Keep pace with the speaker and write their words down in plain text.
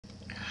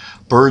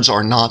Birds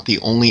are not the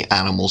only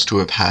animals to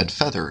have had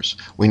feathers.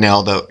 We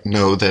now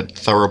know that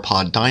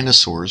theropod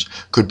dinosaurs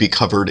could be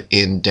covered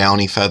in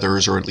downy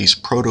feathers, or at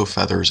least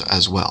proto-feathers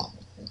as well.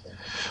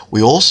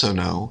 We also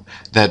know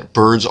that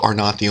birds are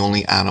not the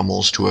only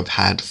animals to have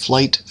had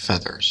flight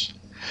feathers.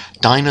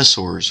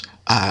 Dinosaurs,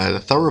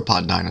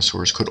 theropod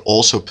dinosaurs, could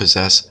also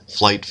possess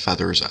flight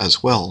feathers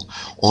as well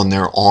on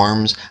their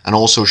arms, and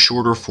also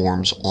shorter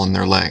forms on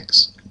their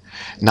legs.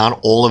 Not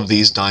all of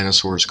these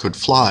dinosaurs could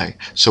fly,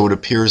 so it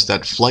appears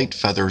that flight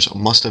feathers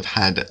must have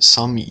had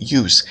some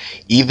use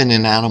even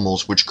in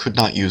animals which could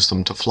not use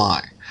them to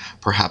fly.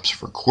 Perhaps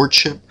for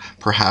courtship,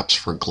 perhaps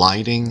for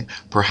gliding,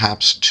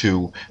 perhaps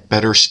to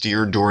better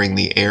steer during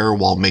the air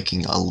while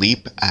making a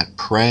leap at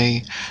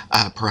prey,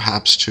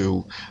 perhaps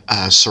to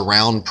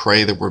surround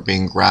prey that were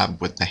being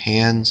grabbed with the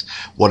hands.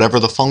 Whatever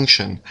the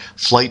function,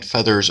 flight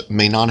feathers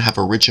may not have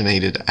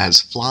originated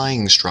as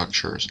flying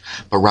structures,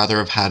 but rather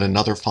have had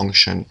another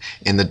function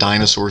in the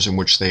dinosaurs in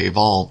which they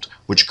evolved,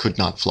 which could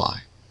not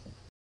fly.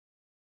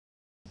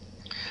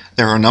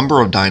 There are a number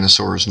of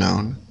dinosaurs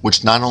known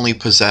which not only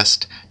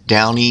possessed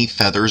downy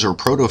feathers or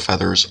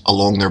proto-feathers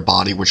along their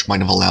body which might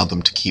have allowed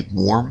them to keep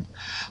warm,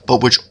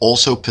 but which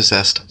also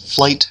possessed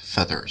flight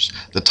feathers,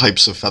 the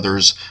types of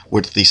feathers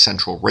with the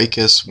central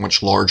rachis,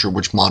 much larger,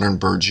 which modern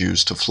birds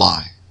use to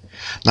fly.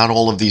 Not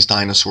all of these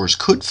dinosaurs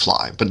could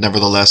fly, but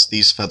nevertheless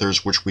these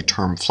feathers, which we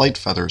term flight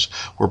feathers,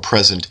 were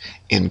present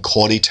in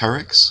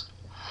Caudipteryx,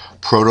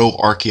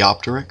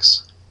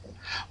 Proto-Archaeopteryx,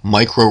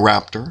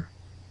 Microraptor,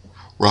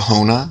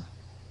 Rahona,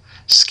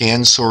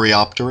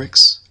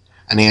 Scansoriopteryx,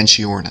 and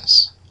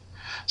Anchiornis.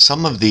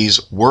 Some of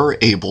these were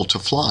able to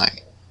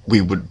fly,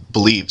 we would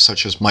believe,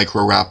 such as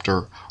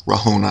Microraptor,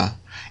 Rahona,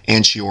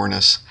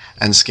 Anchiornis,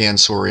 and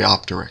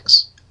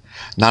Scansoriopteryx.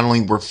 Not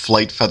only were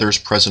flight feathers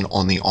present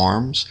on the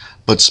arms,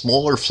 but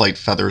smaller flight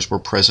feathers were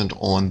present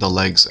on the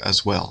legs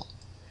as well.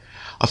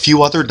 A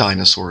few other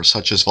dinosaurs,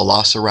 such as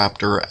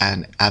Velociraptor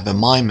and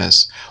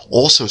Avimimus,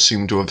 also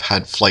seem to have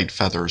had flight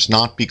feathers,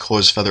 not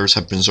because feathers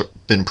have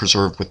been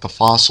preserved with the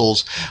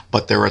fossils,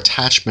 but their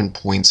attachment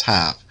points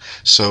have.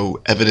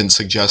 So evidence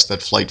suggests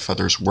that flight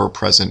feathers were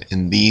present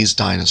in these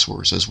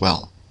dinosaurs as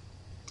well.